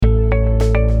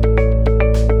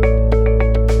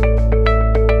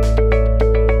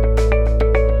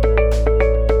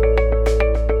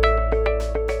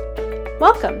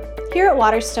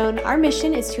Waterstone, our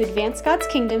mission is to advance God's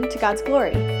kingdom to God's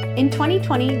glory. In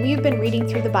 2020, we have been reading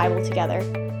through the Bible together.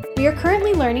 We are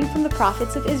currently learning from the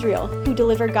prophets of Israel, who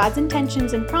deliver God's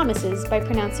intentions and promises by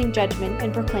pronouncing judgment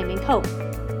and proclaiming hope.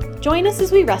 Join us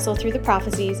as we wrestle through the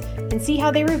prophecies and see how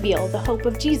they reveal the hope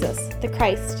of Jesus, the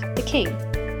Christ, the King.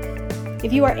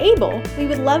 If you are able, we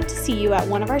would love to see you at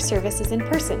one of our services in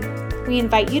person. We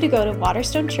invite you to go to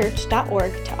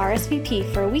waterstonechurch.org to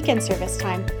RSVP for a weekend service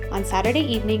time on Saturday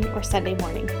evening or Sunday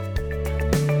morning.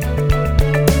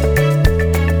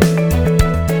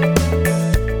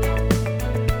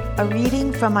 A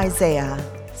reading from Isaiah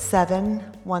 7,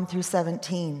 1 through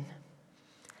 17.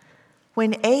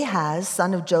 When Ahaz,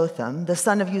 son of Jotham, the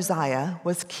son of Uzziah,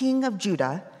 was king of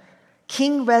Judah,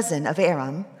 King Rezin of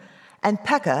Aram, and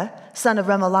Pekah, son of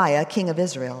Remaliah, king of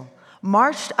Israel,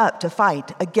 marched up to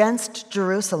fight against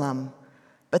Jerusalem,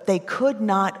 but they could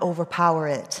not overpower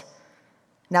it.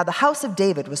 Now the house of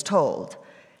David was told,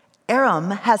 Aram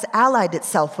has allied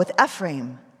itself with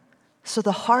Ephraim. So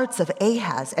the hearts of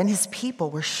Ahaz and his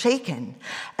people were shaken,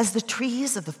 as the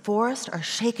trees of the forest are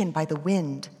shaken by the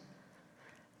wind.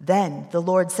 Then the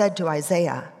Lord said to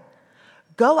Isaiah,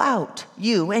 Go out,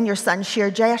 you and your son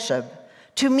Shear-Jashub,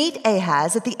 to meet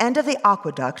Ahaz at the end of the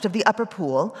aqueduct of the upper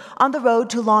pool on the road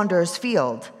to Launder's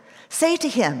field. Say to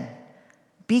him,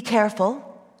 Be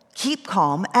careful, keep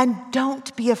calm, and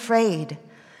don't be afraid.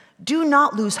 Do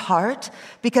not lose heart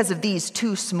because of these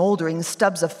two smoldering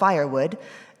stubs of firewood,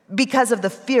 because of the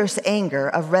fierce anger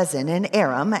of Rezin and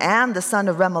Aram and the son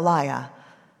of Remaliah.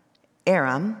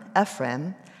 Aram,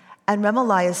 Ephraim, and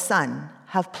Remaliah's son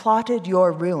have plotted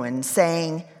your ruin,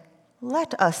 saying,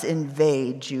 Let us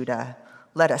invade Judah.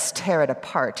 Let us tear it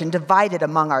apart and divide it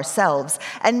among ourselves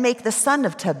and make the son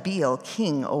of Tabeel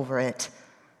king over it.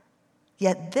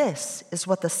 Yet this is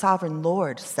what the sovereign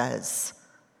Lord says.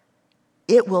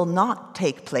 It will not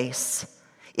take place.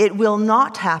 It will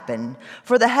not happen,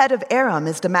 for the head of Aram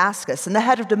is Damascus, and the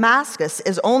head of Damascus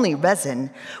is only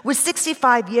Rezin. With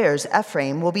 65 years,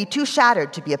 Ephraim will be too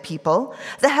shattered to be a people.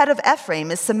 The head of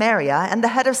Ephraim is Samaria, and the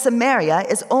head of Samaria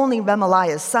is only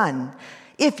Remaliah's son.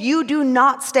 If you do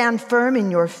not stand firm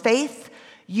in your faith,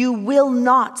 you will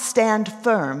not stand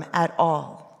firm at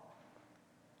all.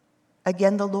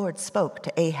 Again the Lord spoke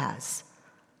to Ahaz.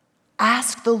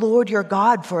 Ask the Lord your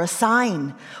God for a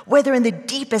sign, whether in the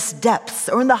deepest depths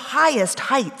or in the highest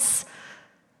heights.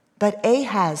 But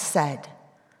Ahaz said,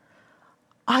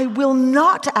 I will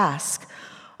not ask.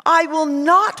 I will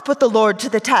not put the Lord to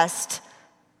the test.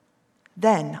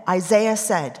 Then Isaiah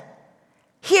said,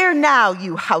 Hear now,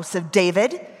 you house of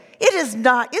David. Is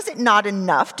it not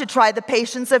enough to try the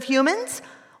patience of humans?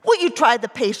 Will you try the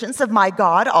patience of my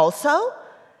God also?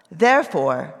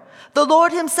 Therefore, the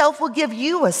Lord himself will give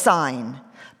you a sign.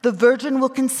 The virgin will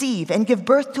conceive and give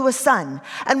birth to a son,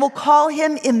 and will call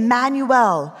him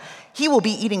Emmanuel. He will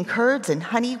be eating curds and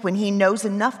honey when he knows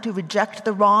enough to reject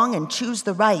the wrong and choose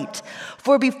the right.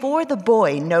 For before the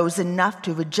boy knows enough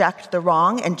to reject the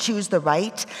wrong and choose the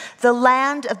right, the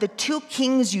land of the two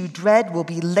kings you dread will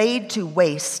be laid to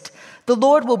waste. The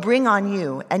Lord will bring on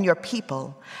you and your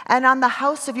people, and on the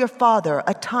house of your father,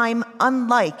 a time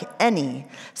unlike any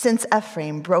since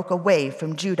Ephraim broke away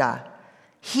from Judah.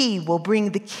 He will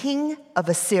bring the king of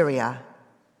Assyria.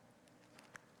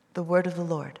 The word of the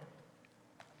Lord.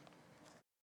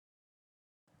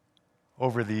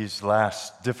 Over these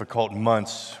last difficult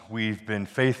months, we've been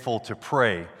faithful to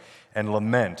pray and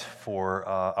lament for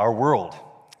our world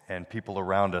and people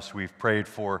around us. We've prayed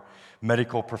for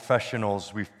medical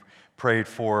professionals. We've prayed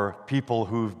for people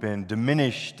who've been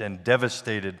diminished and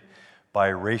devastated by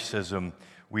racism.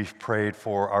 We've prayed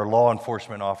for our law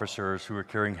enforcement officers who are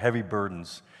carrying heavy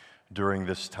burdens during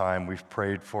this time. We've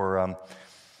prayed for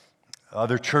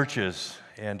other churches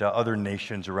and other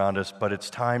nations around us, but it's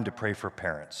time to pray for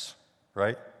parents,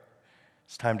 right?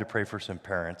 It's time to pray for some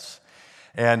parents.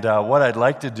 And what I'd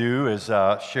like to do is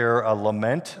share a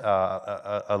lament,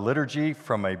 a liturgy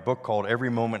from a book called Every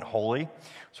Moment Holy.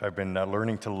 So I've been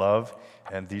learning to love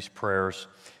and these prayers.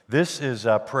 This is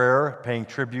a prayer paying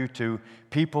tribute to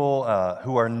people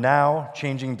who are now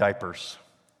changing diapers.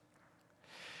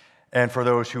 And for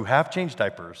those who have changed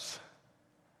diapers.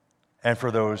 And for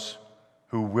those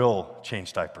who will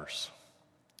change diapers.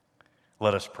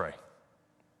 Let us pray.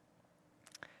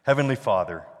 Heavenly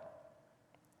Father,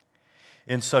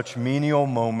 in such menial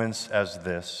moments as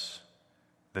this,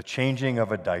 the changing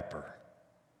of a diaper,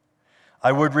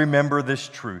 I would remember this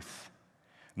truth.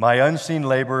 My unseen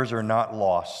labors are not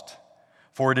lost,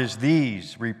 for it is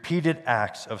these repeated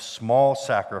acts of small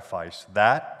sacrifice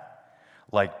that,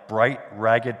 like bright,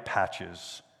 ragged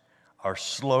patches, are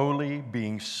slowly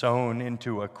being sewn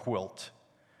into a quilt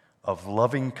of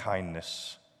loving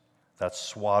kindness that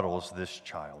swaddles this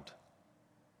child.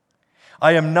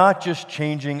 I am not just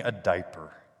changing a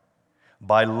diaper.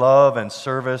 By love and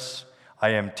service, I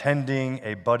am tending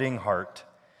a budding heart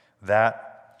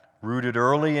that, rooted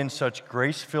early in such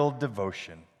grace-filled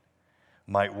devotion,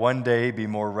 might one day be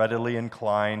more readily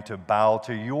inclined to bow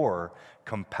to your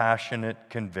compassionate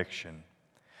conviction,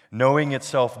 knowing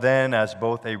itself then as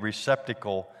both a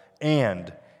receptacle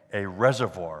and a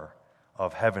reservoir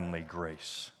of heavenly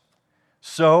grace.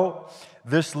 So,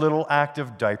 this little act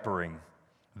of diapering,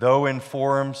 though in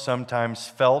form sometimes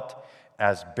felt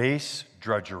as base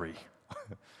drudgery,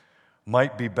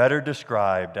 might be better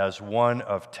described as one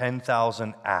of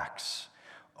 10,000 acts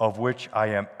of which I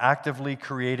am actively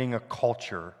creating a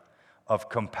culture of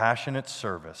compassionate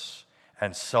service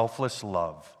and selfless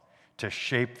love to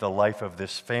shape the life of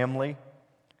this family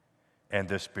and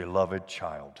this beloved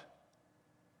child.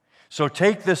 So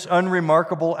take this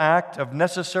unremarkable act of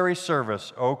necessary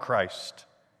service, O Christ,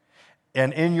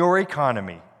 and in your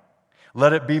economy,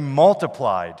 let it be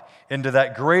multiplied into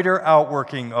that greater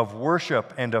outworking of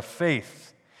worship and of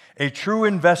faith, a true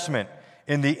investment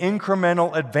in the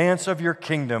incremental advance of your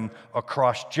kingdom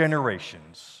across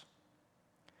generations.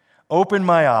 Open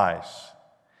my eyes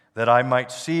that I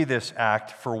might see this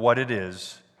act for what it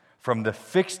is from the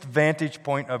fixed vantage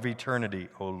point of eternity,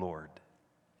 O Lord.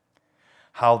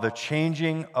 How the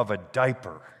changing of a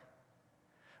diaper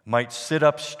might sit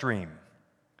upstream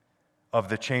of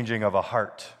the changing of a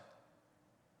heart.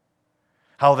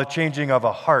 How the changing of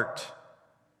a heart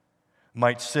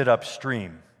might sit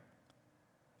upstream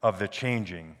of the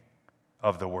changing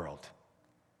of the world.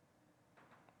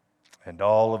 And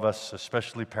all of us,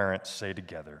 especially parents, say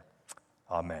together,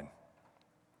 Amen.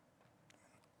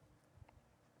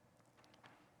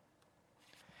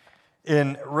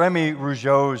 In Remy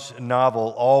Rougeau's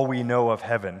novel, All We Know of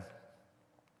Heaven,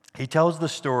 he tells the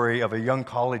story of a young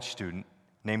college student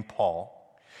named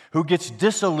Paul who gets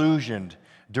disillusioned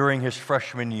during his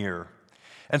freshman year.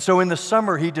 And so in the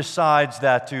summer, he decides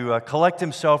that to collect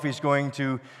himself, he's going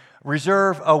to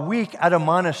reserve a week at a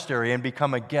monastery and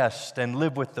become a guest and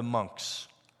live with the monks.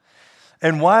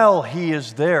 And while he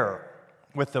is there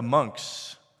with the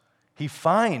monks, he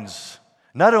finds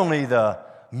not only the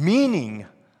meaning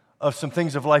of some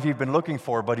things of life he'd been looking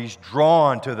for, but he's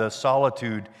drawn to the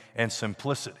solitude and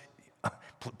simplicity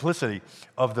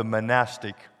of the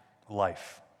monastic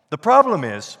life. The problem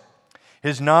is,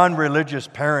 his non-religious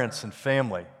parents and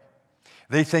family,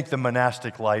 they think the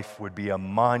monastic life would be a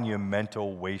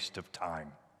monumental waste of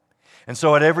time. And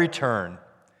so at every turn,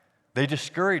 they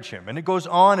discourage him. And it goes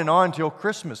on until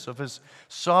Christmas of his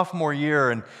sophomore year.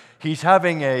 And he's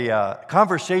having a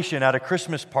conversation at a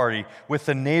Christmas party with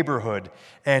the neighborhood.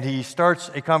 And he starts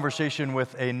a conversation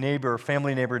with a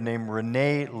family neighbor named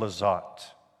Renee Lazotte.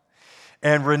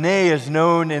 And Renee is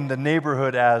known in the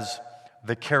neighborhood as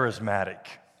the charismatic.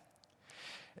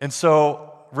 And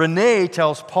so Renee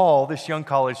tells Paul, this young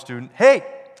college student, hey,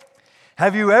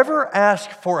 have you ever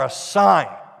asked for a sign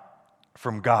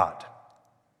from God?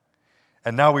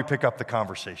 And now we pick up the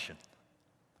conversation.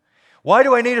 Why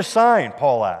do I need a sign,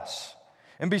 Paul asks.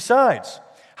 And besides,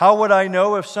 how would I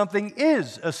know if something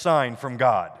is a sign from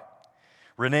God?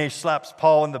 Renee slaps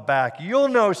Paul in the back. You'll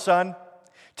know, son.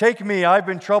 Take me. I've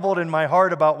been troubled in my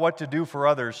heart about what to do for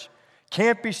others.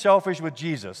 Can't be selfish with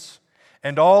Jesus.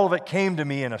 And all of it came to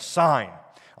me in a sign.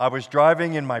 I was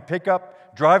driving in my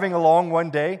pickup, driving along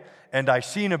one day, and I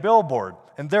seen a billboard.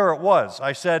 And there it was.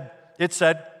 It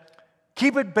said,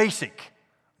 keep it basic.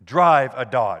 Drive a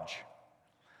Dodge.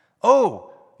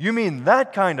 Oh, you mean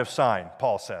that kind of sign,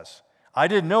 Paul says. I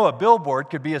didn't know a billboard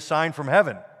could be a sign from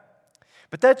heaven.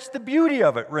 But that's the beauty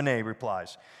of it, Renee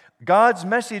replies. God's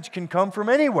message can come from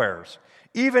anywhere,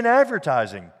 even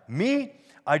advertising. Me,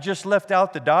 I just left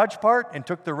out the Dodge part and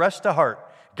took the rest to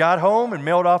heart. Got home and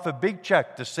mailed off a big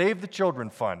check to Save the Children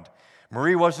Fund.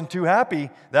 Marie wasn't too happy.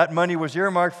 That money was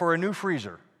earmarked for a new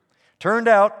freezer. Turned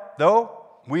out, though,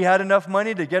 we had enough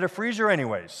money to get a freezer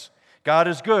anyways. God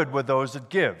is good with those that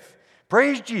give.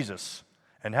 Praise Jesus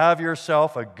and have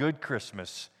yourself a good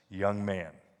Christmas, young man.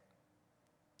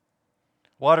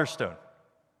 Waterstone.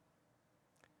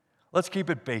 Let's keep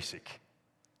it basic,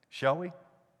 shall we?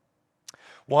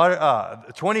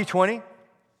 2020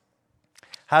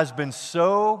 has been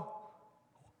the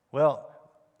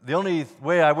only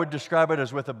way I would describe it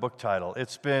is with a book title.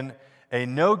 It's been a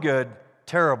no good,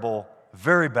 terrible,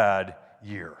 very bad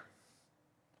year.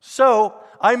 So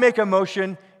I make a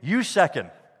motion, you second.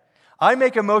 I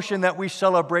make a motion that we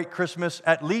celebrate Christmas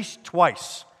at least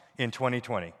twice in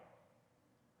 2020.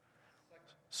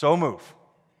 So move.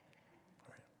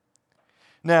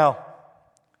 Now,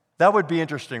 That would be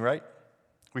interesting, right?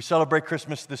 We celebrate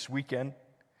Christmas this weekend.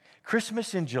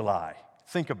 Christmas in July.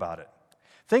 Think about it.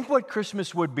 Think what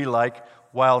Christmas would be like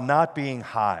while not being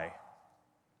high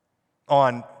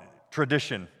on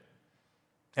tradition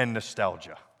and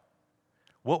nostalgia.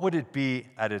 What would it be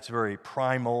at its very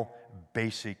primal,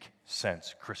 basic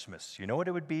sense, Christmas? You know what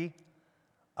it would be?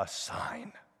 A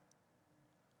sign.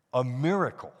 A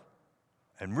miracle.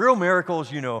 And real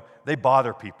miracles, they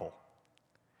bother people.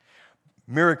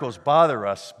 Miracles bother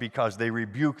us because they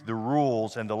rebuke the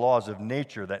rules and the laws of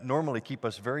nature that normally keep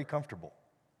us very comfortable.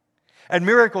 And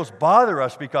miracles bother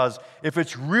us because if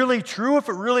it's really true, if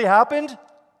it really happened,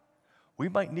 we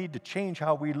might need to change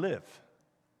how we live.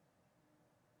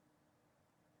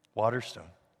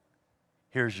 Waterstone,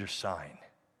 here's your sign.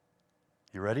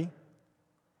 You ready?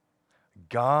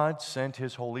 God sent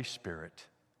His Holy Spirit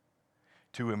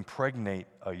to impregnate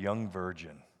a young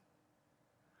virgin.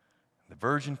 The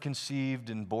virgin conceived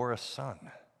and bore a son,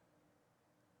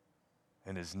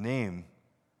 and his name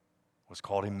was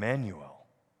called Emmanuel,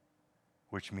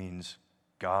 which means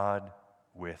God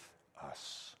with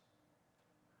us.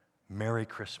 Merry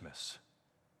Christmas.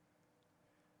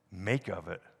 Make of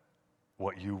it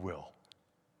what you will.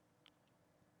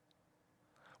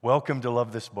 Welcome to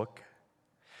Love This Book.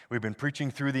 We've been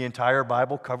preaching through the entire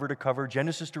Bible, cover to cover,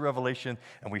 Genesis to Revelation,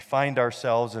 and we find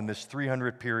ourselves in this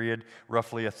 300 period,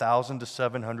 roughly 1,000 to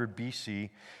 700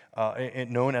 BC,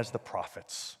 known as the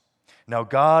prophets. Now,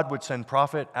 God would send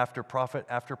prophet after prophet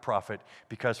after prophet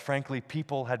because, frankly,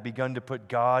 people had begun to put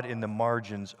God in the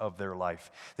margins of their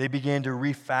life. They began to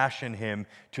refashion Him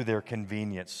to their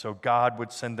convenience. So God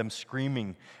would send them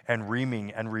screaming and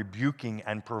reaming and rebuking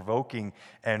and provoking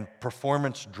and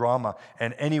performance drama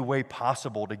and any way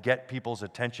possible to get people's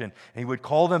attention. And He would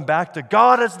call them back to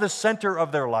God as the center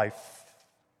of their life.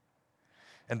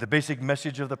 And the basic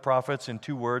message of the prophets in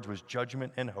 2 words was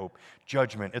judgment and hope.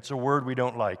 Judgment, it's a word we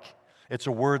don't like. It's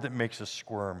a word that makes us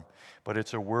squirm, but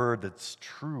it's a word that's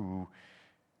true.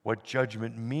 What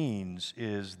judgment means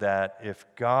is that if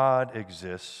God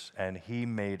exists and He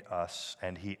made us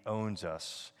and He owns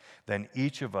us, then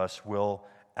each of us will,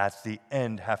 at the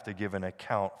end, have to give an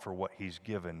account for what He's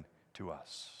given to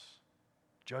us.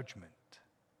 Judgment,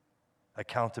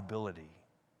 accountability.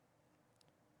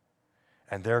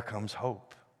 And there comes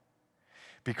hope.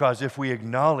 Because if we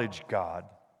acknowledge God,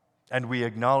 and we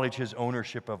acknowledge His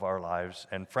ownership of our lives,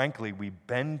 and frankly, we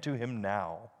bend to Him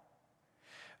now,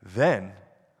 then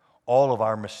all of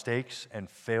our mistakes and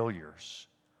failures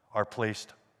are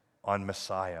placed on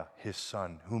Messiah, His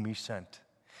Son, whom He sent.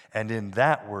 And in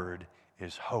that word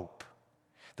is hope,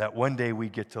 that one day we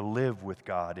get to live with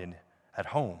God at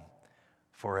home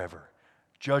forever.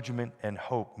 Judgment and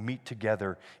hope meet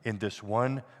together in this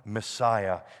one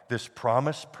Messiah, this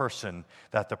promised person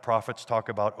that the prophets talk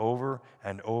about over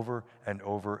and over and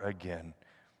over again.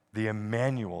 The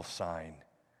Emmanuel sign.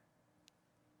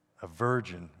 A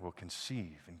virgin will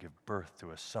conceive and give birth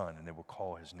to a son, and they will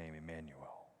call His name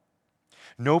Emmanuel.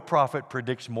 No prophet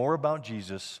predicts more about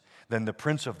Jesus than the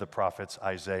prince of the prophets,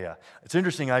 Isaiah. It's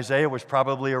interesting, Isaiah was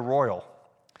probably a royal.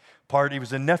 He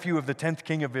was a nephew of the 10th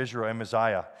king of Israel,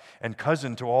 Amaziah, and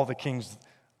cousin to all the kings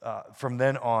from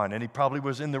then on. And he probably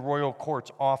was in the royal courts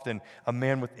often, a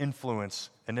man with influence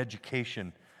and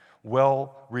education,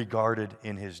 well regarded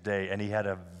in his day. And he had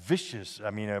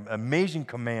an amazing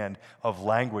command of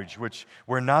language, which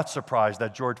we're not surprised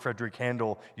that George Frederick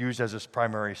Handel used as his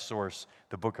primary source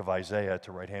the book of Isaiah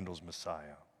to write Handel's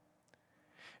Messiah.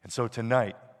 And so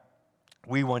tonight,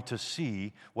 we want to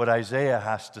see what Isaiah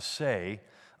has to say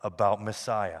about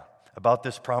Messiah, about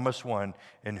this promised one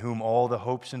in whom all the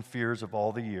hopes and fears of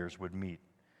all the years would meet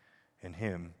in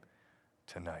Him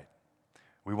tonight.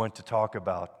 We want to talk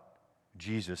about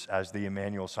Jesus as the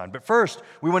Emmanuel sign. But first,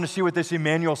 we want to see what this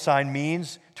Emmanuel sign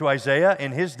means to Isaiah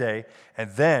in his day,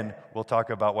 and then we'll talk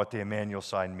about what the Emmanuel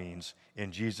sign means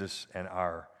in Jesus and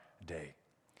our day.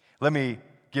 Let me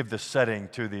give the setting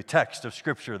to the text of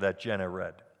Scripture that Jenna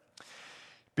read.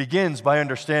 Begins by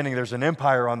understanding there's an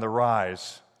empire on the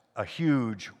rise, a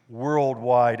huge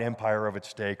worldwide empire of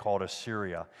its day called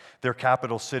Assyria. Their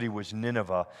capital city was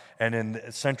Nineveh, and in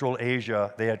Central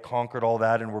Asia, they had conquered all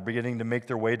that and were beginning to make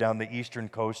their way down the eastern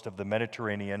coast of the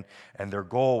Mediterranean, and their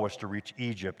goal was to reach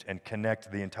Egypt and connect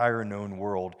the entire known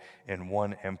world in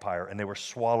one empire. And they were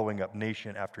swallowing up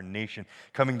nation after nation.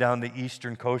 Coming down the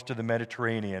eastern coast of the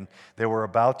Mediterranean, they were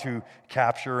about to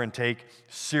capture and take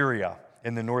Syria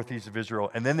in the northeast of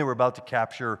Israel. And then they were about to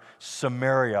capture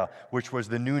Samaria, which was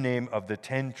the new name of the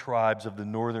 10 tribes of the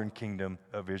northern kingdom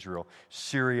of Israel.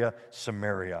 Syria,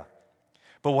 Samaria.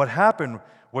 But what happened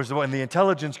was when the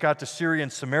intelligence got to Syria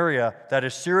and Samaria that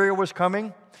Assyria was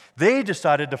coming, they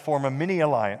decided to form a mini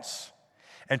alliance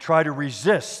and try to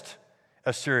resist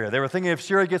Assyria. They were thinking if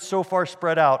Syria gets so far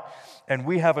spread out and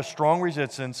we have a strong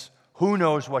resistance, who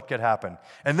knows what could happen.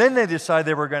 And then they decided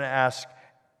they were going to ask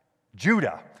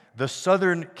Judah, the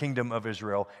southern kingdom of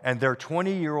Israel, and their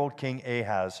 20-year-old king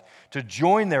Ahaz to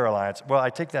join their alliance. Well, I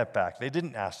take that back. They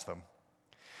didn't ask them.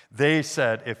 They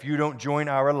said, if you don't join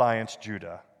our alliance,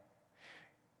 Judah,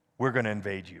 we're going to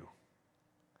invade you.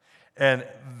 And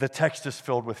the text is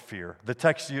filled with fear. The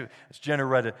text, as Jenna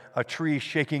read, a tree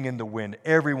shaking in the wind.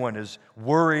 Everyone is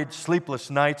worried, sleepless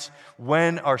nights.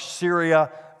 When are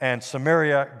Syria and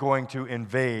Samaria going to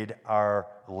invade our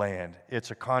land?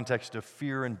 It's a context of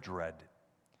fear and dread.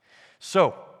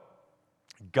 So,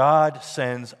 God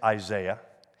sends Isaiah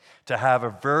to have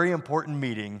a very important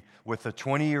meeting with the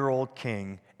 20-year-old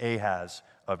king Ahaz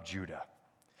of Judah.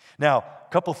 Now,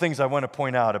 a couple things I want to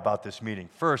point out about this meeting.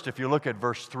 First, if you look at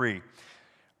verse 3,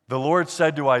 the Lord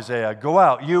said to Isaiah, "Go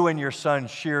out, you and your son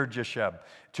Shear-Jashub,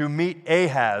 to meet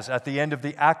Ahaz at the end of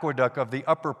the aqueduct of the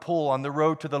upper pool on the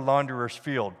road to the launderer's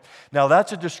field." Now,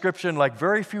 that's a description like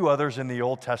very few others in the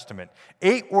Old Testament.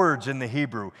 8 words in the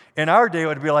Hebrew. In our day, it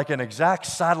would be like an exact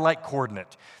satellite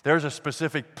coordinate. There's a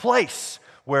specific place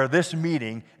where this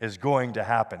meeting is going to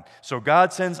happen. So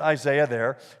God sends Isaiah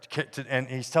there, and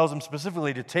he tells him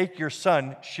specifically to take your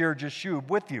son, Shear-Jashub,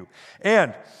 with you.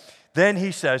 And then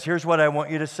he says, here's what I want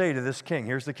you to say to this king.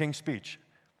 Here's the king's speech.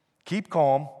 Keep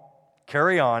calm,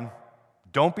 carry on,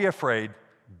 don't be afraid,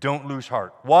 don't lose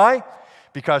heart. Why?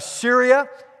 Because Syria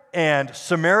and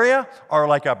Samaria are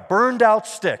like a burned out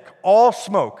stick, all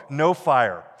smoke, no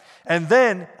fire. And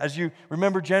then, as you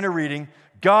remember Jenna reading,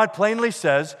 God plainly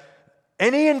says,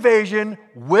 any invasion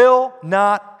will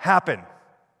not happen.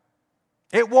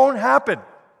 It won't happen.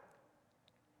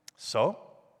 So,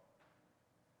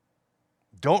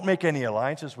 don't make any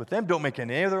alliances with them. Don't make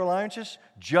any other alliances.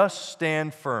 Just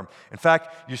stand firm. In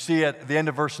fact, you see at the end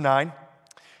of verse 9,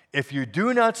 if you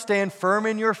do not stand firm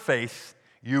in your faith,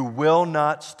 you will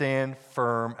not stand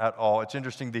firm at all. It's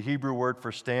interesting, the Hebrew word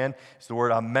for stand is the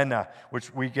word amena,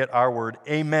 which we get our word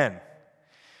amen.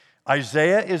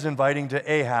 Isaiah is inviting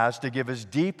to Ahaz to give his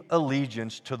deep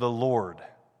allegiance to the Lord,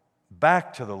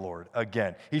 back to the Lord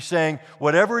again. He's saying,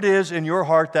 whatever it is in your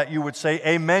heart that you would say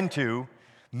amen to,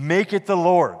 make it the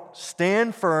Lord.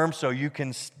 Stand firm so you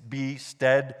can be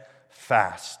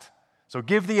steadfast. So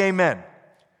give the amen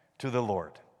to the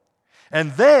Lord.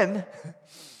 And then,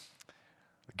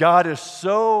 God is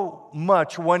so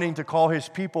much wanting to call his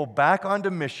people back onto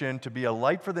mission to be a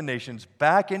light for the nations,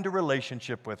 back into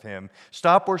relationship with him,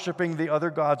 stop worshiping the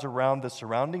other gods around the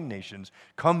surrounding nations,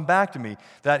 come back to me,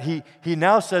 that he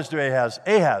now says to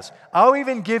Ahaz, I'll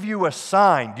even give you a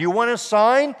sign. Do you want a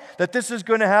sign that this is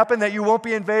going to happen, that you won't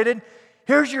be invaded?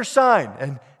 Here's your sign.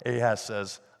 And Ahaz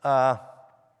says,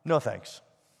 no thanks.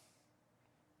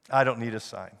 I don't need a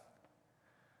sign.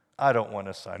 I don't want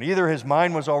a sign. Either his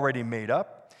mind was already made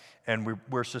up, and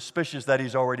we're suspicious that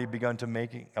he's already begun to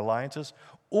make alliances,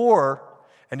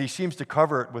 and he seems to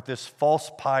cover it with this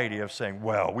false piety of saying,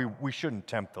 well, we shouldn't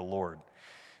tempt the Lord.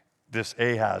 This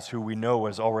Ahaz, who we know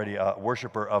was already a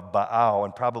worshiper of Baal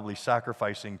and probably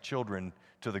sacrificing children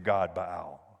to the god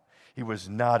Baal. He was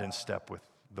not in step with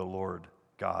the Lord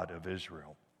God of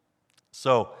Israel.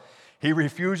 So he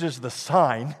refuses the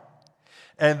sign.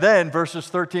 And then verses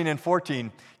 13 and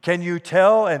 14, can you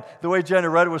tell, and the way Jenna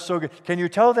read it was so good, can you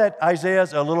tell that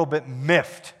Isaiah's a little bit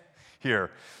miffed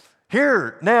here?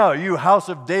 Hear now, you house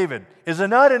of David, is it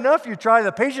not enough you try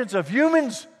the patience of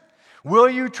humans? Will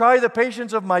you try the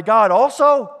patience of my God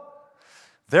also?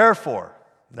 Therefore,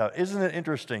 now isn't it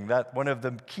interesting that one of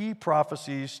the key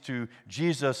prophecies to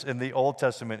Jesus in the Old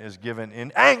Testament is given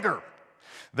in anger?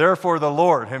 Therefore, the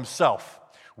Lord himself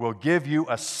will give you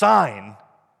a sign.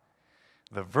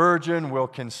 The virgin will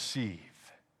conceive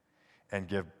and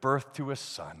give birth to a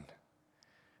son,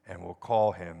 and will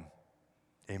call him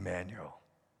Emmanuel.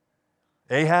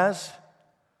 Ahaz,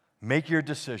 make your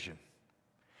decision.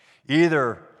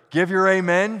 Either give your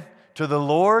amen to the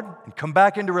Lord and come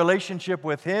back into relationship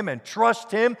with him and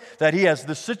trust him that he has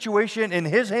the situation in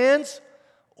his hands,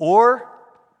 or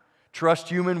trust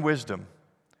human wisdom,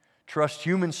 trust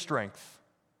human strength,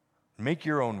 make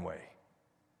your own way.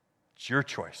 It's your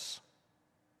choice.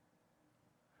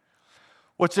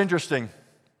 What's interesting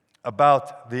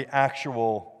about the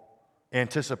actual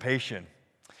anticipation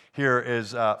here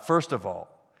is, first of all,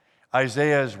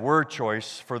 Isaiah's word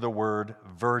choice for the word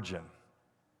virgin.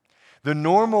 The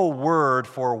normal word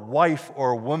for wife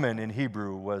or woman in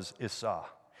Hebrew was Isah,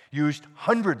 used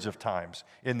hundreds of times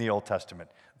in the Old Testament.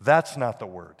 That's not the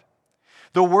word.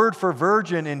 The word for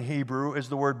virgin in Hebrew is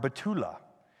the word betula,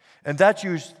 and that's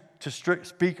used to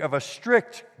speak of a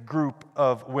strict group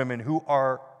of women who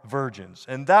are virgins.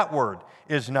 And that word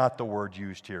is not the word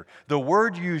used here. The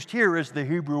word used here is the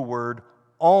Hebrew word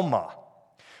alma,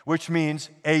 which means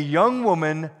a young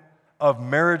woman of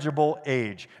marriageable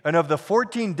age. And of the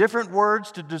 14 different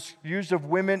words used of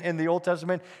women in the Old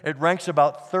Testament, it ranks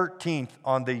about 13th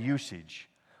on the usage.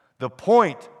 The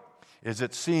point is,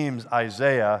 it seems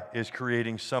Isaiah is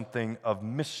creating something of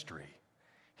mystery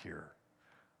here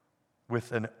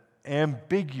with an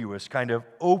ambiguous, kind of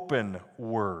open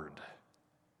word.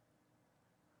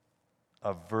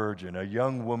 A virgin, a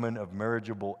young woman of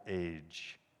marriageable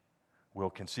age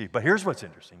will conceive. But here's what's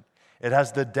interesting. It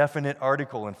has the definite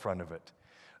article in front of it.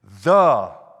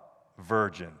 The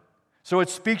virgin. So it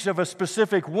speaks of a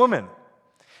specific woman.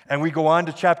 And we go on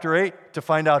to chapter 8 to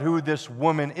find out who this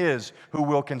woman is who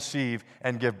will conceive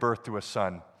and give birth to a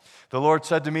son. The Lord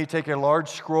said to me, take a large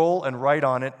scroll and write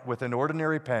on it with an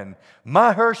ordinary pen,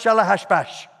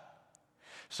 Maher-shalal-hash-bash.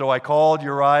 So I called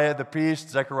Uriah the priest,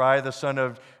 Zechariah the son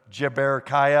of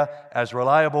Jeberechiah, as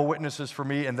reliable witnesses for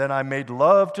me, and then I made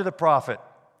love to the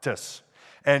prophetess.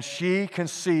 And she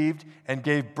conceived and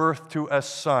gave birth to a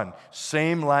son.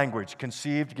 Same language,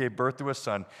 conceived, gave birth to a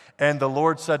son. And the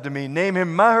Lord said to me, name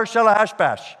him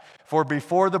Maher-shalal-hash-bash. For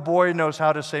before the boy knows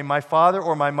how to say, my father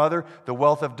or my mother, the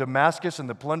wealth of Damascus and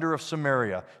the plunder of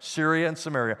Samaria, Syria and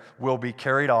Samaria, will be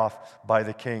carried off by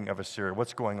the king of Assyria.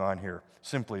 What's going on here?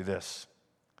 Simply this.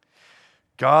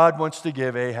 God wants to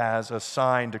give Ahaz a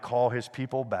sign to call his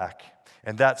people back.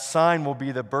 And that sign will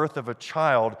be the birth of a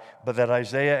child, but that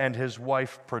Isaiah and his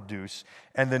wife produce.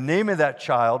 And the name of that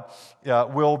child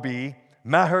will be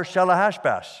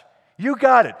Maher-shalal-hash-bash. You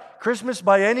got it. Christmas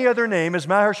by any other name is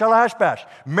Maher-shalal-hash-bash.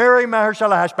 Mary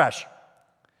Maher-shalal-hash-bash.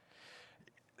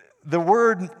 The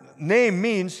word name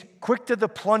means quick to the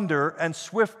plunder and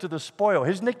swift to the spoil.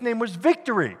 His nickname was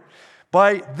Victory.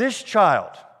 By this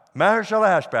child,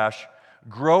 Maher-shalal-hash-bash,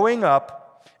 growing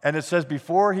up, and it says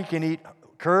before he can eat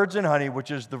curds and honey, which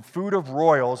is the food of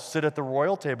royals, sit at the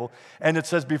royal table, and it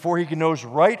says before he knows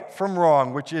right from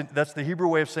wrong, that's the Hebrew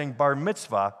way of saying bar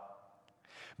mitzvah,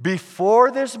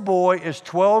 before this boy is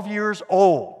 12 years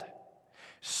old,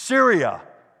 Syria,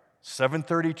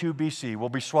 732 BC, will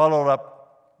be swallowed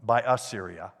up by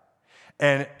Assyria,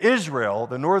 and Israel,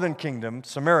 the northern kingdom,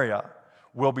 Samaria,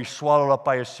 will be swallowed up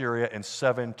by Assyria in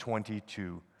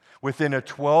 722. Within a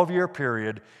 12-year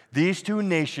period, these two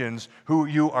nations who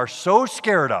you are so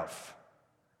scared of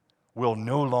will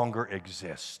no longer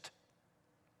exist.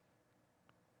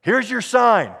 Here's your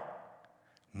sign.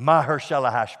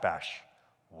 Maher-shalal-hash-bash.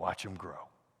 Watch them grow.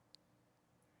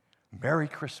 Merry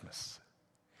Christmas.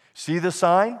 See the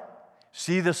sign?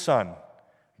 See the sun.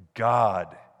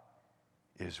 God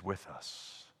is with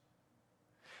us.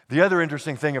 The other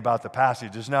interesting thing about the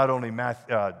passage is not only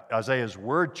Isaiah's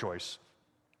word choice,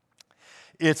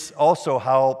 it's also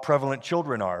how prevalent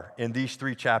children are in these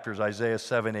three chapters, Isaiah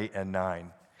 7, 8, and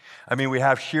 9. I mean, we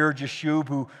have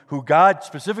Shear-Jashub, who God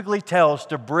specifically tells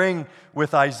to bring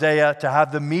with Isaiah to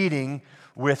have the meeting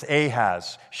with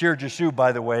Ahaz. Shear-Jashub,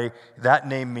 by the way, that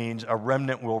name means a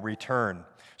remnant will return.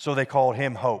 So they called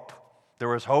him Hope. There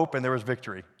was hope and there was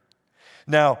victory.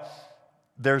 Now,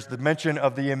 there's the mention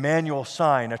of the Emmanuel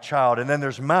sign, a child, and then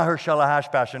there's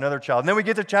Maher-shalal-hash-bash, another child. And then we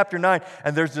get to chapter 9,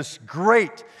 and there's this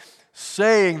great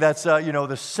saying that's,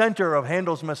 the center of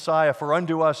Handel's Messiah, for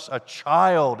unto us a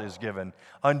child is given,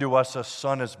 unto us a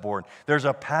son is born. There's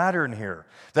a pattern here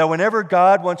that whenever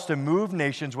God wants to move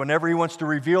nations, whenever he wants to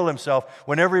reveal himself,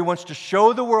 whenever he wants to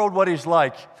show the world what he's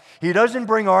like, he doesn't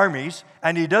bring armies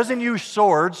and he doesn't use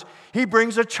swords. He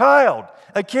brings a child,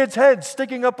 a kid's head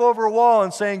sticking up over a wall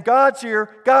and saying, God's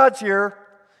here, God's here.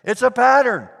 It's a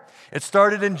pattern. It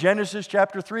started in Genesis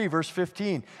chapter 3, verse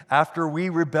 15, after we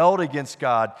rebelled against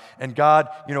God and God,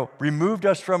 removed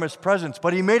us from his presence.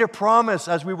 But he made a promise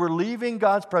as we were leaving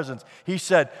God's presence. He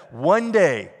said, one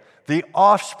day the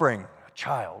offspring, a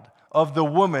child of the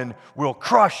woman, will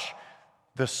crush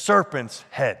the serpent's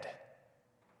head.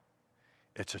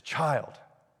 It's a child.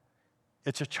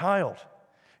 It's a child.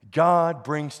 God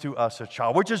brings to us a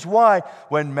child, which is why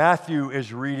when Matthew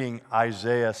is reading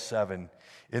Isaiah 7,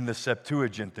 in the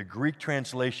Septuagint, the Greek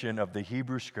translation of the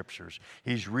Hebrew Scriptures,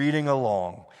 he's reading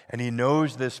along, and he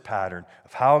knows this pattern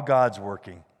of how God's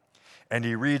working. And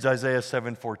he reads Isaiah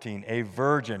 7:14, a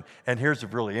virgin. And here's a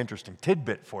really interesting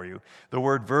tidbit for you. The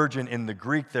word virgin in the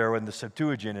Greek there, in the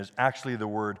Septuagint, is actually the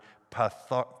word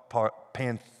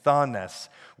panthanes,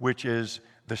 which is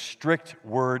the strict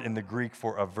word in the Greek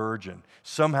for a virgin.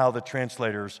 Somehow the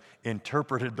translators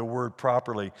interpreted the word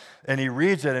properly. And he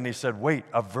reads it and he said, wait,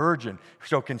 a virgin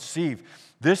shall conceive.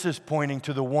 This is pointing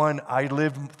to the one I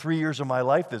lived 3 years of my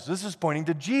life. This is pointing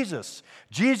to Jesus.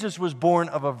 Jesus was born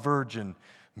of a virgin,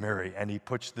 Mary. And he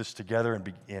puts this together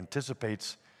and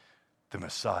anticipates the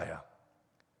Messiah.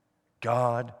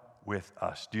 God with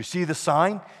us. Do you see the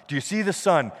sign? Do you see the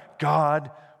Son?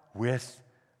 God with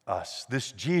us.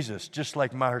 This Jesus, just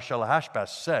like Maher-shalal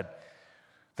Hash-Baz said,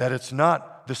 that it's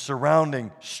not the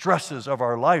surrounding stresses of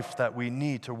our life that we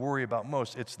need to worry about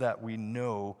most. It's that we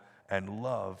know and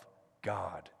love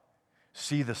God.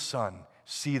 See the Son,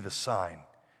 see the sign.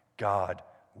 God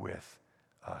with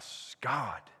us.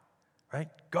 God, right?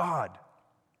 God.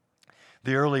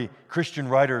 The early Christian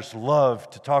writers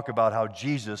loved to talk about how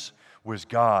Jesus was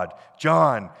God.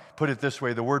 John put it this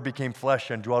way, the Word became flesh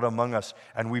and dwelt among us,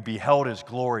 and we beheld His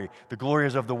glory. The glory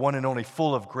is of the one and only,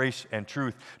 full of grace and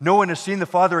truth. No one has seen the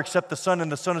Father except the Son,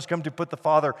 and the Son has come to put the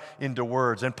Father into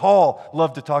words. And Paul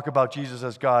loved to talk about Jesus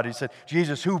as God. He said,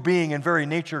 Jesus, who being in very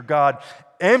nature God,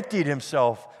 emptied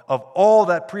Himself of all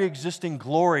that pre-existing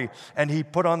glory, and He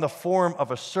put on the form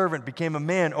of a servant, became a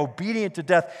man, obedient to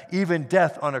death, even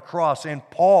death on a cross. And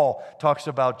Paul talks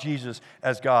about Jesus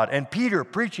as God. And Peter,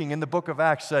 preaching in the book of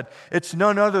Acts, said, it's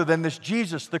none other than this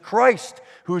Jesus, the Christ,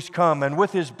 who's come, and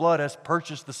with His blood has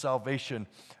purchased the salvation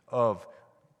of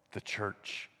the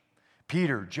church.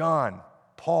 Peter, John,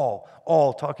 Paul,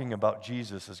 all talking about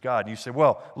Jesus as God. And you say,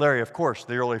 well, Larry, of course,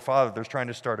 the early fathers trying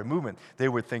to start a movement. They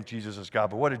would think Jesus is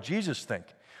God. But what did Jesus think?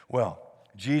 Well,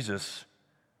 Jesus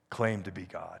claimed to be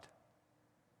God.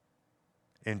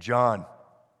 In John,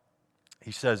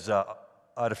 he says at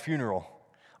a funeral,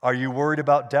 are you worried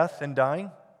about death and dying?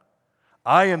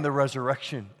 I am the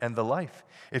resurrection and the life.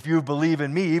 If you believe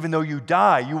in me, even though you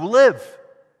die, you will live.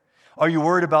 Are you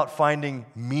worried about finding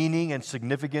meaning and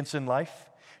significance in life?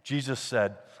 Jesus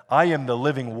said, I am the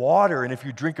living water, and if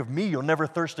you drink of me, you'll never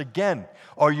thirst again.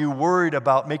 Are you worried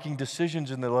about making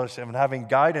decisions in the life and having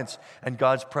guidance and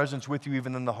God's presence with you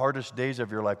even in the hardest days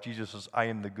of your life? Jesus says, I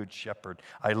am the good shepherd.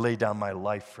 I lay down my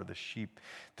life for the sheep.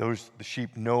 The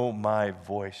sheep know my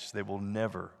voice. They will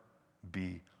never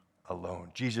be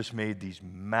alone. Jesus made these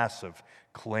massive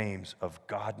claims of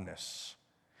godness.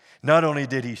 Not only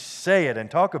did He say it and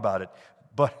talk about it,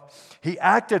 but He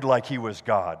acted like He was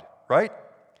God, right?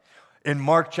 In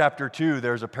Mark chapter 2,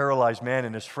 there's a paralyzed man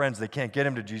and his friends. They can't get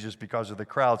him to Jesus because of the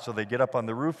crowd, so they get up on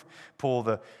the roof, pull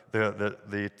the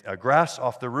grass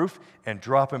off the roof, and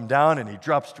drop him down, and he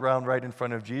drops down right in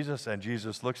front of Jesus, and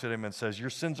Jesus looks at him and says, your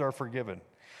sins are forgiven.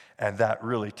 And that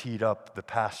really teed up the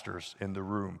pastors in the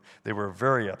room. They were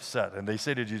very upset, and they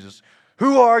say to Jesus,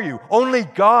 who are you? Only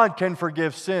God can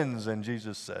forgive sins. And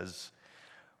Jesus says,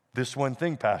 this one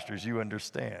thing, pastors, you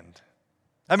understand.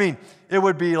 I mean, it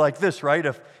would be like this, right?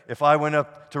 If I went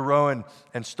up to Rowan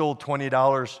and stole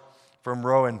 $20 from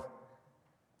Rowan,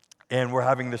 and we're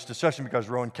having this discussion because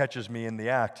Rowan catches me in the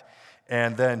act,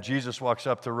 and then Jesus walks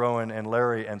up to Rowan and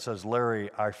Larry and says, Larry,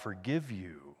 I forgive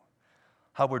you.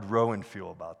 How would Rowan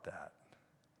feel about that?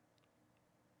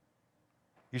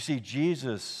 You see,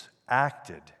 Jesus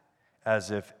acted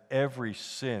as if every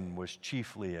sin was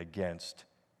chiefly against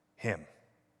Him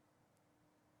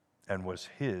and was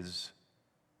His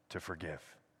to forgive.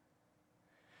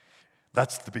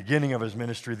 That's the beginning of His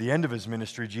ministry. The end of His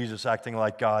ministry, Jesus acting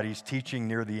like God. He's teaching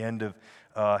near the end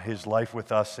of His life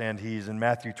with us, and He's in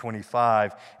Matthew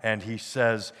 25, and He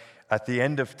says, at the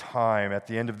end of time, at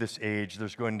the end of this age,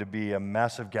 there's going to be a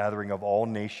massive gathering of all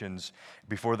nations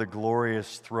before the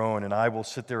glorious throne, and I will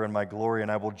sit there in my glory,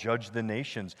 and I will judge the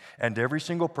nations. And every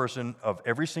single person of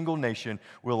every single nation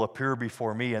will appear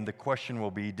before me, and the question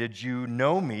will be, did you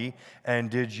know me, and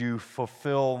did you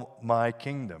fulfill my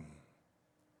kingdom?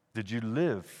 Did you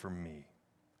live for me?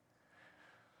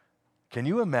 Can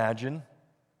you imagine?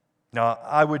 Now,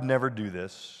 I would never do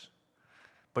this,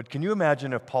 but can you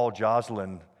imagine if Paul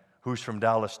Joslin, who's from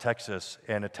Dallas, Texas,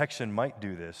 and a Texan might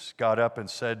do this, got up and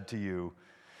said to you,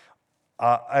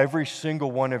 every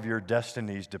single one of your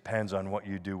destinies depends on what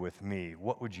you do with me.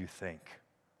 What would you think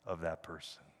of that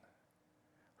person?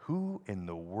 Who in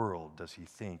the world does he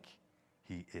think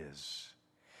he is?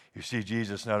 You see,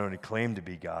 Jesus not only claimed to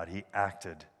be God, He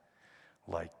acted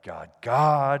like God.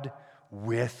 God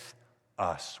with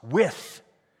us. With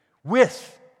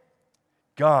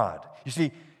God. You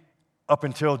see, up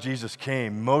until Jesus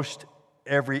came, most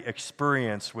every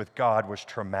experience with God was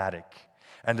traumatic.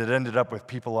 And it ended up with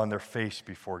people on their face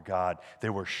before God. They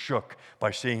were shook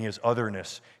by seeing his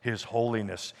otherness, his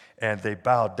holiness, and they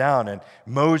bowed down. And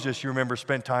Moses, you remember,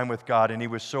 spent time with God, and he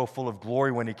was so full of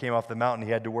glory when he came off the mountain,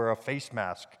 he had to wear a face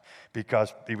mask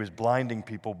because he was blinding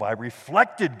people by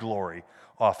reflected glory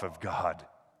off of God.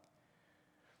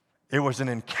 It was an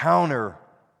encounter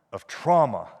of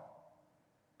trauma.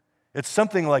 It's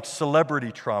something like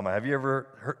celebrity trauma. Have you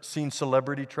ever seen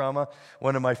celebrity trauma?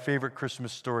 One of my favorite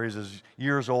Christmas stories is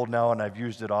years old now, and I've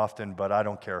used it often, but I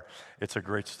don't care. It's a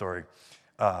great story.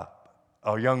 A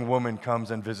young woman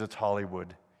comes and visits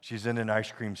Hollywood. She's in an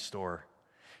ice cream store.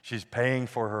 She's paying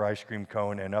for her ice cream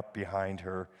cone, and up behind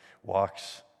her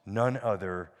walks none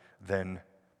other than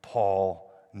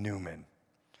Paul Newman.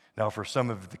 Now, for some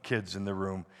of the kids in the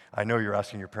room, I know you're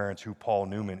asking your parents who Paul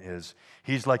Newman is.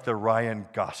 He's like the Ryan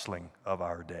Gosling of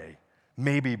our day.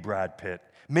 Maybe Brad Pitt,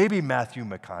 maybe Matthew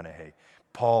McConaughey.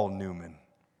 Paul Newman,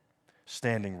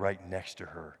 standing right next to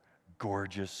her,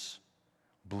 gorgeous,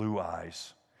 blue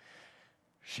eyes.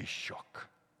 She's shook.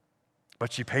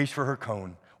 But she pays for her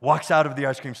cone, walks out of the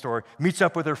ice cream store, meets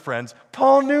up with her friends.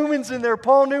 Paul Newman's in there,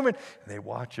 Paul Newman. And they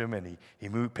watch him, and he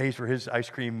pays for his ice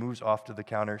cream, moves off to the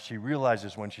counter. She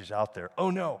realizes when she's out there,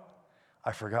 oh no,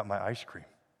 I forgot my ice cream.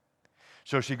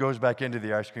 So she goes back into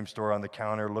the ice cream store on the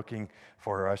counter looking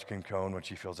for her ice cream cone when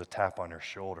she feels a tap on her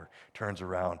shoulder, turns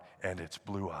around, and it's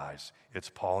Blue Eyes. It's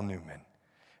Paul Newman.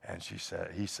 And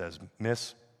he says,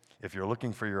 Miss, if you're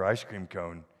looking for your ice cream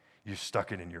cone, you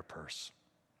stuck it in your purse.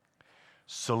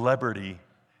 Celebrity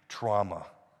trauma.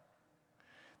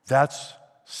 That's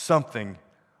something,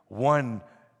 one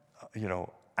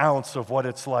ounce of what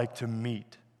it's like to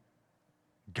meet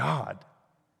God.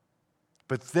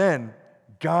 But then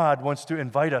God wants to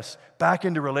invite us back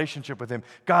into relationship with him.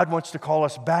 God wants to call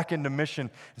us back into mission.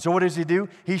 And so what does he do?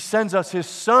 He sends us his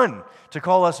son to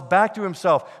call us back to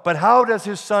himself. But how does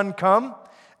his son come?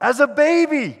 As a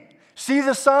baby. See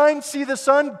the sign? See the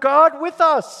son? God with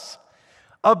us.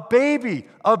 A baby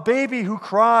who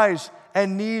cries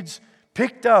and needs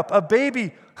picked up. A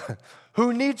baby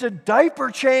who needs a diaper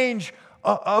change.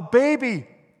 A baby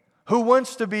who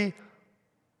wants to be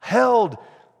held.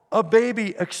 A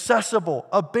baby accessible.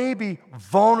 A baby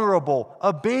vulnerable.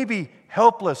 A baby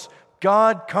helpless.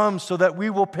 God comes so that we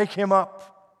will pick him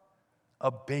up. A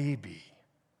baby.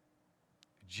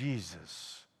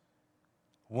 Jesus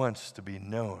wants to be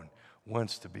known,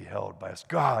 wants to be held by us.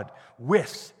 God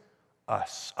with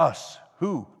us. Us.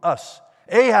 Who? Us.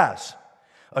 Ahaz,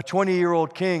 a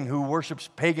 20-year-old king who worships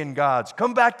pagan gods.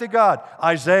 Come back to God.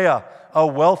 Isaiah, a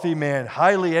wealthy man,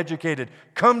 highly educated.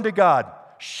 Come to God.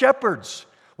 Shepherds.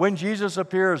 When Jesus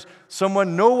appears,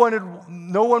 someone no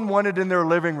one wanted in their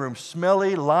living room.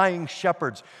 Smelly, lying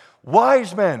shepherds.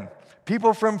 Wise men.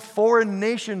 People from foreign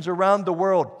nations around the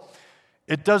world.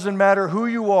 It doesn't matter who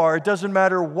you are. It doesn't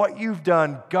matter what you've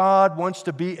done. God wants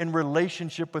to be in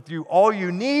relationship with you. All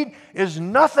you need is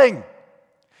nothing.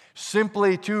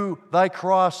 Simply to thy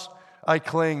cross I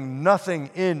cling.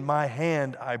 Nothing in my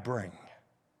hand I bring.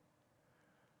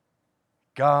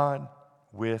 God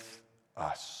with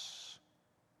us.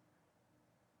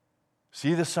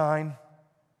 See the sign?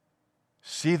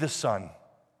 See the Son.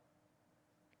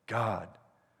 God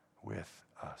with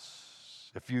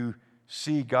us. If you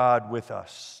see God with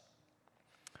us,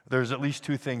 there's at least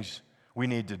two things we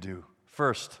need to do.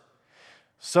 First,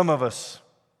 some of us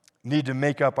need to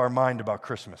make up our mind about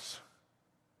Christmas,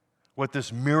 what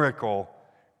this miracle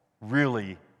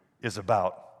really is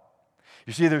about.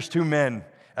 You see, there's two men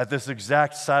at this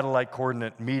exact satellite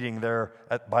coordinate meeting there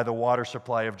by the water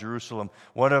supply of Jerusalem.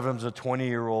 One of them's a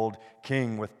 20-year-old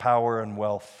king with power and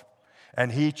wealth.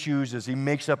 And he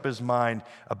makes up his mind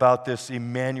about this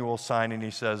Emmanuel sign, and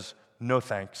he says, no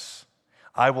thanks.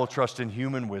 I will trust in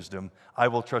human wisdom. I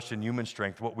will trust in human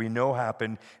strength. What we know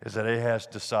happened is that Ahaz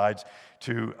decides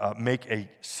to make a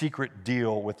secret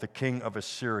deal with the king of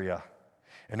Assyria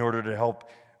in order to help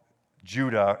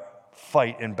Judah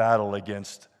fight in battle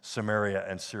against Samaria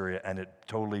and Syria, and it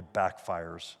totally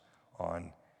backfires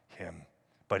on him.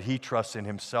 But he trusts in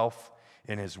himself,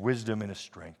 in his wisdom, and his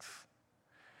strength.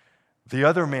 The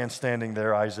other man standing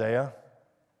there, Isaiah,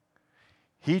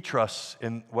 he trusts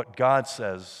in what God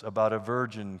says about a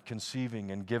virgin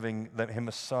conceiving and giving him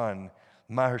a son.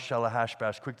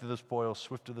 Maher-shalal-hash-bash, quick to the spoil,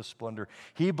 swift to the splendor.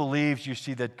 He believes, you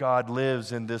see, that God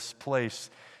lives in this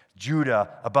place, Judah,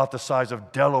 about the size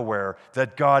of Delaware,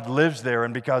 that God lives there,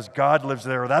 and because God lives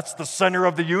there, that's the center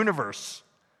of the universe.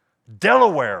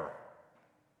 Delaware.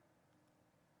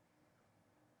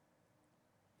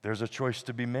 There's a choice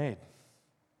to be made.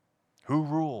 Who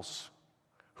rules?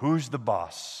 Who's the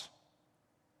boss?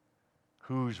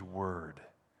 Whose word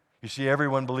You see,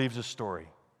 everyone believes a story.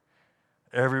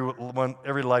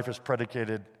 Every life is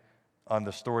predicated on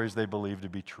the stories they believe to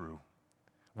be true.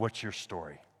 What's your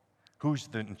story? Who's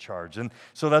in charge? And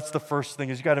so that's the first thing,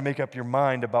 is you got to make up your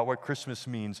mind about what Christmas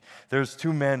means. There's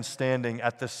two men standing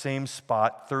at the same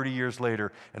spot 30 years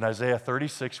later. In Isaiah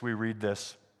 36, we read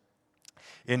this.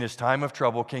 In his time of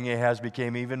trouble, King Ahaz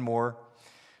became even more.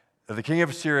 The king of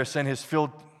Assyria sent his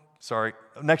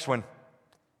next one,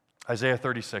 Isaiah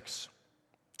 36.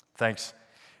 Thanks.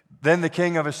 Then the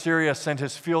king of Assyria sent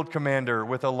his field commander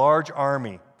with a large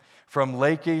army from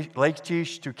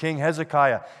Lachish to King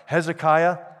Hezekiah.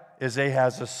 Hezekiah is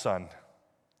Ahaz's son.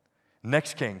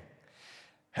 Next king,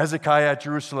 Hezekiah at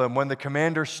Jerusalem. When the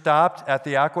commander stopped at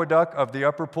the aqueduct of the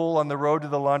upper pool on the road to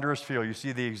the launderer's field, you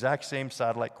see the exact same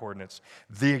satellite coordinates.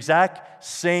 The exact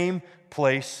same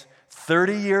place.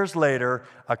 30 years later,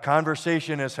 a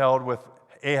conversation is held with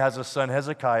Ahaz's son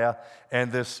Hezekiah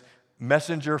and this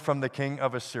messenger from the king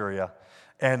of Assyria.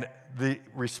 And the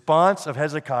response of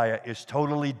Hezekiah is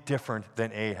totally different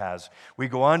than Ahaz. We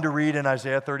go on to read in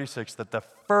Isaiah 36 that the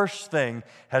first thing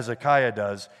Hezekiah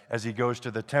does as he goes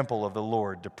to the temple of the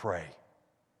Lord to pray.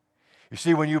 You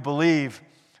see, when you believe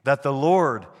that the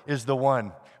Lord is the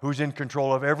one who's in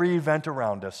control of every event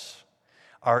around us,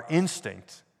 our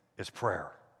instinct is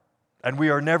prayer. And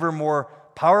we are never more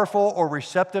powerful or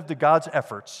receptive to God's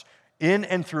efforts in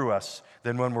and through us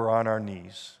than when we're on our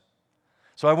knees.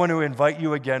 So I want to invite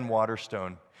you again,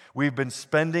 Waterstone. We've been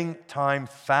spending time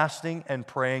fasting and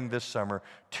praying this summer.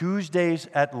 Tuesdays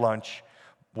at lunch,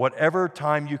 whatever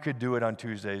time you could do it on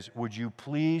Tuesdays, would you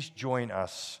please join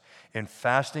us in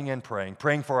fasting and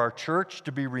praying for our church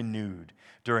to be renewed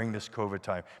during this COVID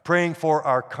time, praying for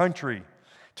our country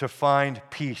to find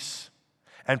peace,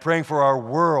 and praying for our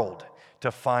world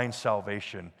to find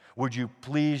salvation. Would you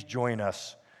please join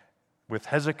us with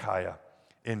Hezekiah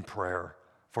in prayer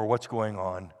for what's going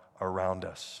on around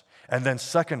us? And then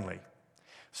second thing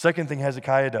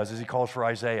Hezekiah does is he calls for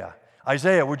Isaiah.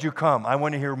 Isaiah, would you come? I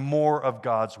want to hear more of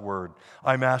God's word.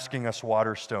 I'm asking us,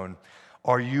 Waterstone,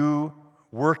 are you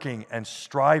working and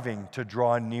striving to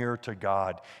draw near to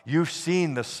God? You've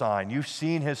seen the sign. You've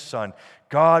seen his son,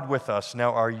 God with us.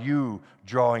 Now, are you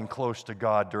drawing close to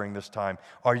God during this time?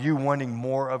 Are you wanting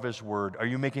more of his word? Are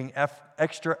you making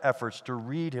extra efforts to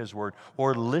read his word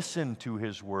or listen to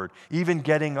his word? Even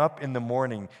getting up in the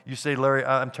morning. You say, Larry,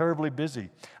 I'm terribly busy.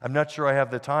 I'm not sure I have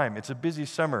the time. It's a busy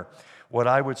summer. What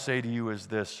I would say to you is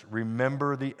this: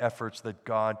 remember the efforts that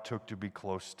God took to be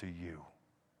close to you.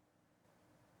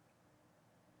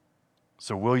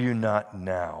 So will you not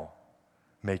now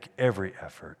make every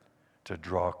effort to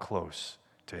draw close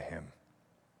to him?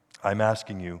 I'm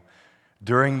asking you,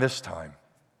 during this time,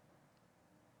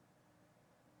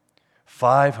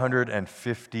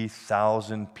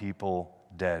 550,000 people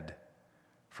dead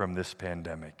from this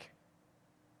pandemic.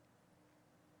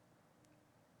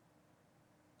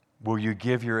 Will you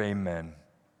give your amen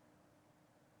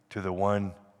to the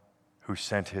one who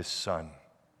sent his son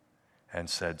and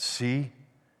said, see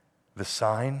the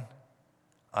sign?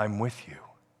 I'm with you.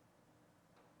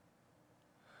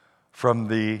 From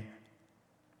the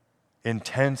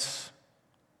intense,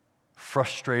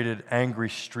 frustrated, angry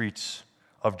streets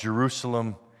of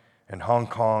Jerusalem and Hong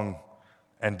Kong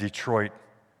and Detroit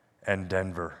and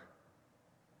Denver,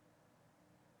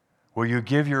 will you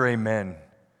give your amen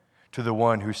to the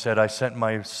one who said, I sent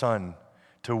my son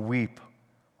to weep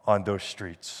on those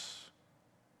streets?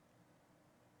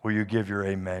 Will you give your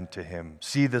amen to him?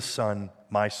 See the son,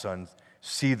 my son,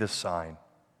 see the sign,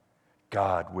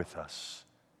 God with us.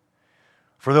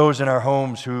 For those in our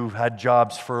homes who've had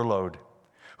jobs furloughed,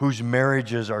 whose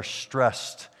marriages are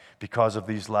stressed because of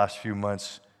these last few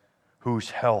months,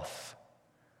 whose health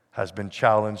has been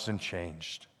challenged and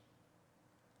changed,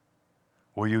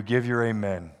 will you give your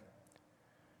amen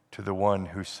to the one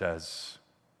who says,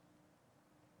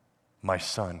 my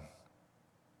son,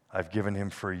 I've given him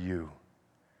for you.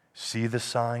 See the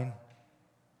sign?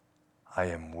 I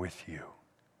am with you.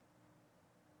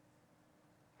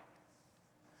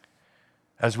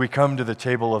 As we come to the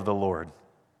table of the Lord,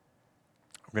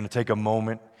 we're going to take a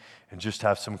moment and just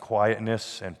have some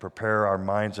quietness and prepare our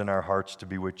minds and our hearts to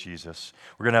be with Jesus.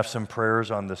 We're going to have some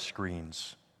prayers on the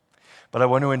screens. But I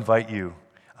want to invite you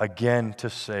again to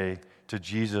say to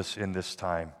Jesus in this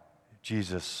time,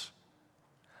 Jesus,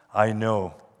 I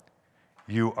know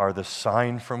you are the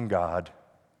sign from God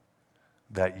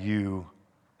that you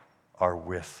are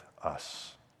with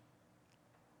us.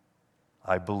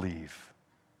 I believe.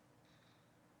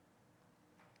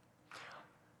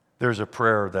 There's a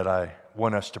prayer that I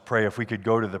want us to pray. If we could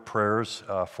go to the prayers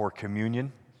for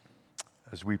communion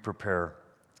as we prepare.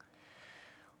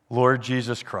 Lord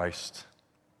Jesus Christ,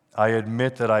 I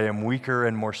admit that I am weaker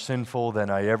and more sinful than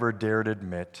I ever dared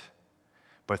admit,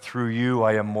 but through you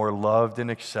I am more loved and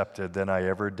accepted than I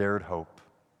ever dared hope.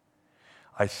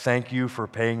 I thank you for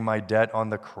paying my debt on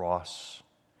the cross,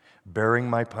 bearing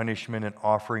my punishment and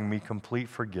offering me complete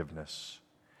forgiveness.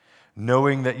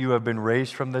 Knowing that you have been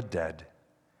raised from the dead,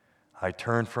 I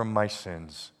turn from my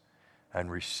sins and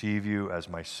receive you as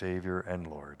my Savior and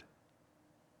Lord.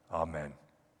 Amen.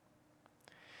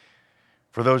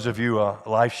 For those of you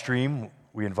live stream,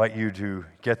 we invite you to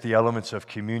get the elements of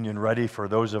communion ready. For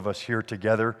those of us here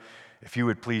together, if you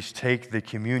would please take the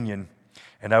communion,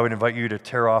 and I would invite you to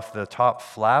tear off the top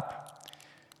flap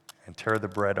and tear the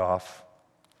bread off.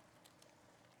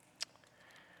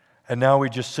 And now we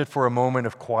just sit for a moment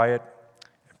of quiet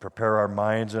and prepare our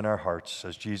minds and our hearts,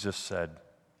 as Jesus said.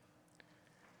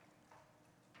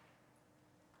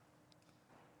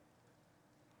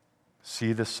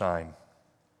 See the sign.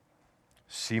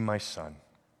 See my Son,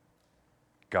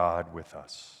 God with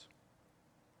us.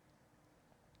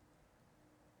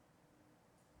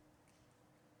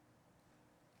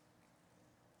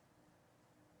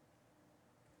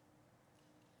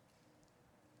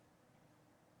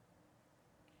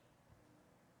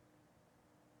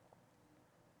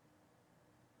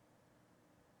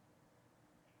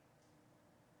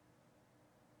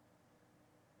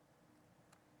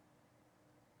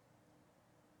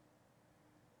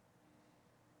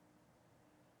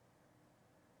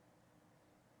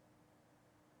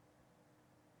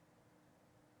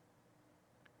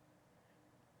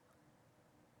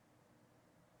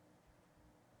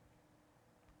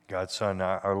 God's Son,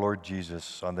 our Lord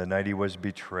Jesus, on the night he was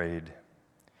betrayed,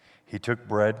 he took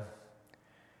bread,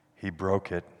 he broke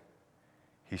it.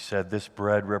 He said, "This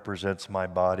bread represents my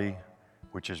body,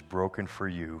 which is broken for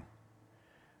you.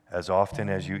 As often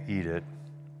as you eat it,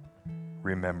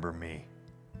 remember me."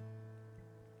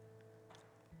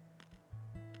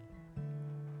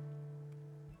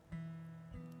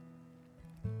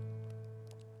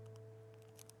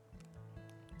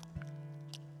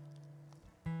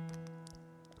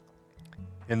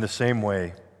 In the same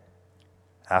way,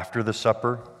 after the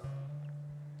supper,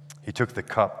 he took the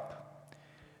cup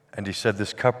and he said,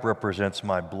 "This cup represents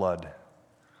my blood,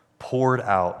 poured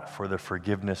out for the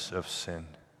forgiveness of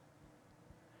sin.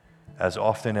 As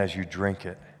often as you drink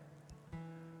it,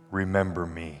 remember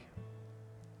me."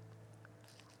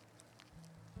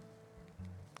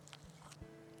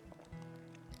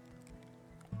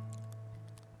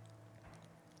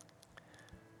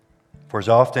 For as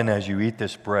often as you eat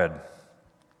this bread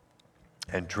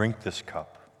and drink this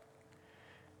cup,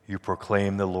 you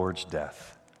proclaim the Lord's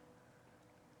death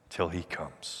till he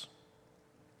comes.